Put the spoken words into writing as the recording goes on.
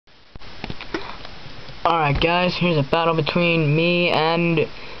Alright guys, here's a battle between me and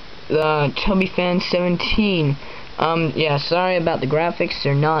TheTobifan17. Yeah, sorry about the graphics,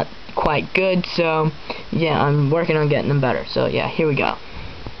 they're not quite good, so yeah, I'm working on getting them better. So yeah, here we go.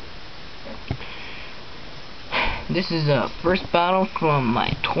 This is the first battle from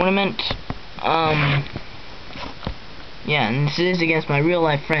my tournament. Yeah, and this is against my real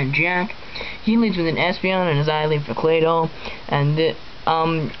life friend Jack. He leads with an Espeon and his I lead for Claydol, and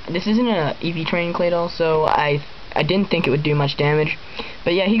this isn't a EV training Claydol, so I didn't think it would do much damage.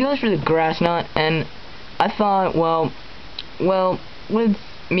 But yeah, he goes for the Grass Knot, and I thought, well, with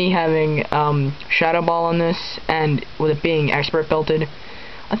me having Shadow Ball on this, and with it being Expert Belted,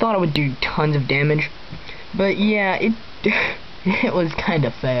 I thought it would do tons of damage. But yeah, it it was kind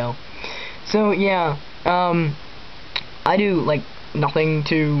of fail. So yeah, I do like nothing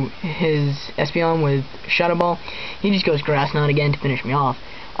to his Espeon with Shadow Ball. He just goes Grass Knot again to finish me off.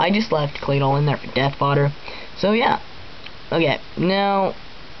 I just left Claydol in there for Death Fodder. So yeah. Okay, now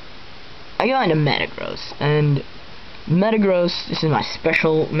I go into Metagross, and Metagross, this is my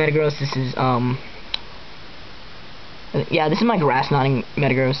special Metagross. This is yeah, this is my Grass Knotting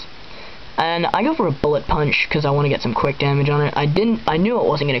Metagross. And I go for a Bullet Punch because I want to get some quick damage on it. I knew it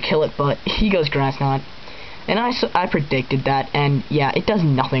wasn't going to kill it, but he goes Grass Knot. And I predicted that, and yeah, it does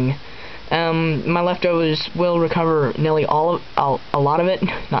nothing. My leftovers will recover nearly a lot of it.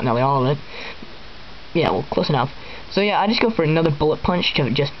 Not nearly all of it. Yeah, well, close enough. So yeah, I just go for another Bullet Punch to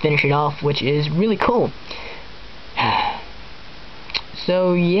just finish it off, which is really cool.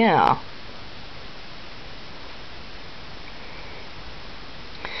 So yeah.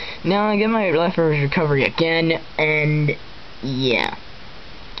 Now I get my leftovers recovery again, and yeah.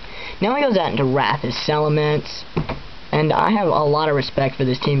 Now he goes out into Wrath as Salamence, and I have a lot of respect for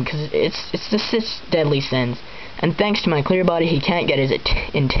this team because it's the 6 deadly sins, and thanks to my Clear Body, he can't get his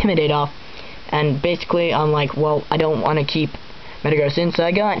Intimidate off, and basically I'm like, well, I don't want to keep Metagross in, so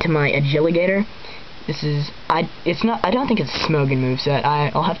I go into my Agiligator. This is I don't think it's a Smogon moveset.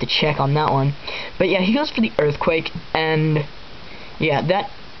 I'll have to check on that one, but yeah, he goes for the Earthquake, and yeah,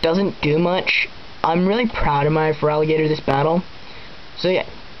 that doesn't do much. I'm really proud of my Feraligatr this battle. So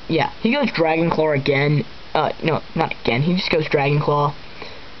yeah, he goes Dragon Claw again. No, not again. He just goes Dragon Claw.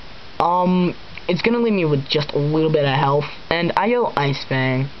 It's gonna leave me with just a little bit of health, and I go Ice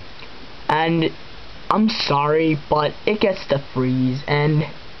Fang. And I'm sorry, but it gets the freeze, and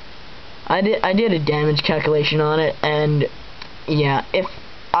I did a damage calculation on it, and yeah, if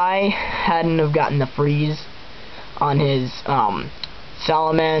I hadn't have gotten the freeze on his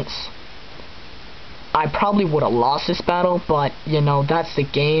Salamence, I probably would have lost this battle, but you know, that's the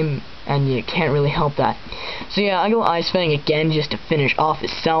game and you can't really help that. So yeah, I go Ice Fang again just to finish off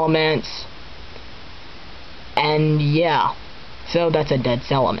his Salamence, and yeah, so that's a dead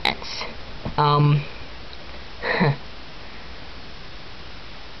Salamence.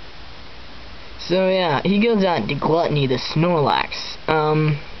 So yeah, he goes out to Gluttony the Snorlax.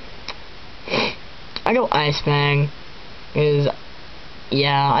 I go Ice Fang because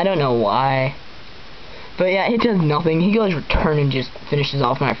yeah, I don't know why. But yeah, it does nothing. He goes Return and just finishes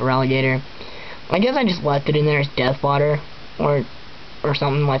off my Feraligatr. I guess I just left it in there as Death Fodder or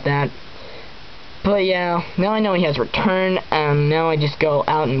something like that. But yeah, now I know he has Return, and now I just go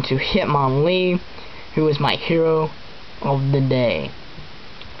out into Hitmonlee, who is my hero of the day.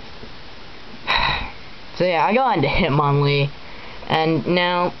 So yeah, I go out into Hitmonlee, and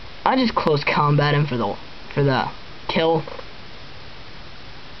now I just close combat him for the kill.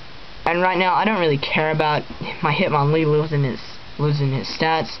 And right now, I don't really care about my Hitmonlee losing his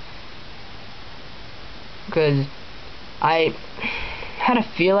stats, because I had a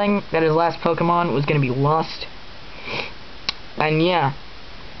feeling that his last Pokemon was going to be Lust. And yeah,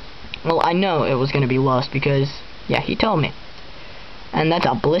 well, I know it was going to be Lust because, yeah, he told me. And that's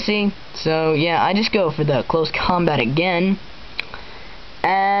a Blissey. So yeah, I just go for the close combat again.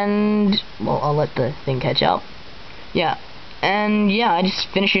 And, well, I'll let the thing catch up. Yeah. And yeah, I just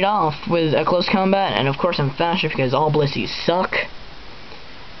finish it off with a close combat, and of course I'm faster because all Blissies suck.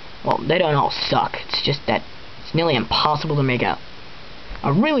 Well, they don't all suck, it's just that it's nearly impossible to make a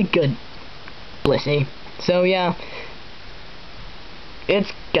really good Blissey. So yeah,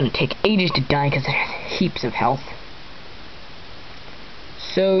 it's gonna take ages to die because it has heaps of health.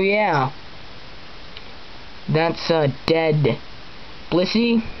 So yeah, that's a dead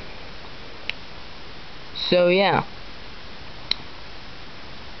Blissey. So yeah.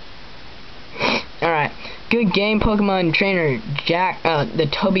 Alright, good game, Pokemon Trainer Jack, the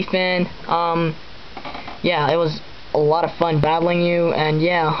TheTobifan. Yeah, it was a lot of fun battling you, and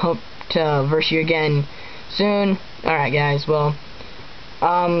yeah, hope to verse you again soon. Alright guys, well,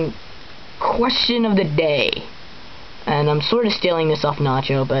 question of the day. And I'm sort of stealing this off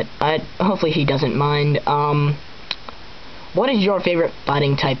Nacho, but hopefully he doesn't mind. What is your favorite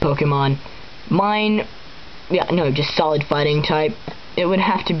fighting type Pokemon? Mine, just solid fighting type. It would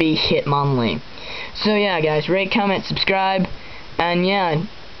have to be Hitmonlee. So yeah, guys, rate, comment, subscribe, and yeah,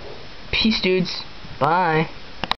 peace, dudes. Bye.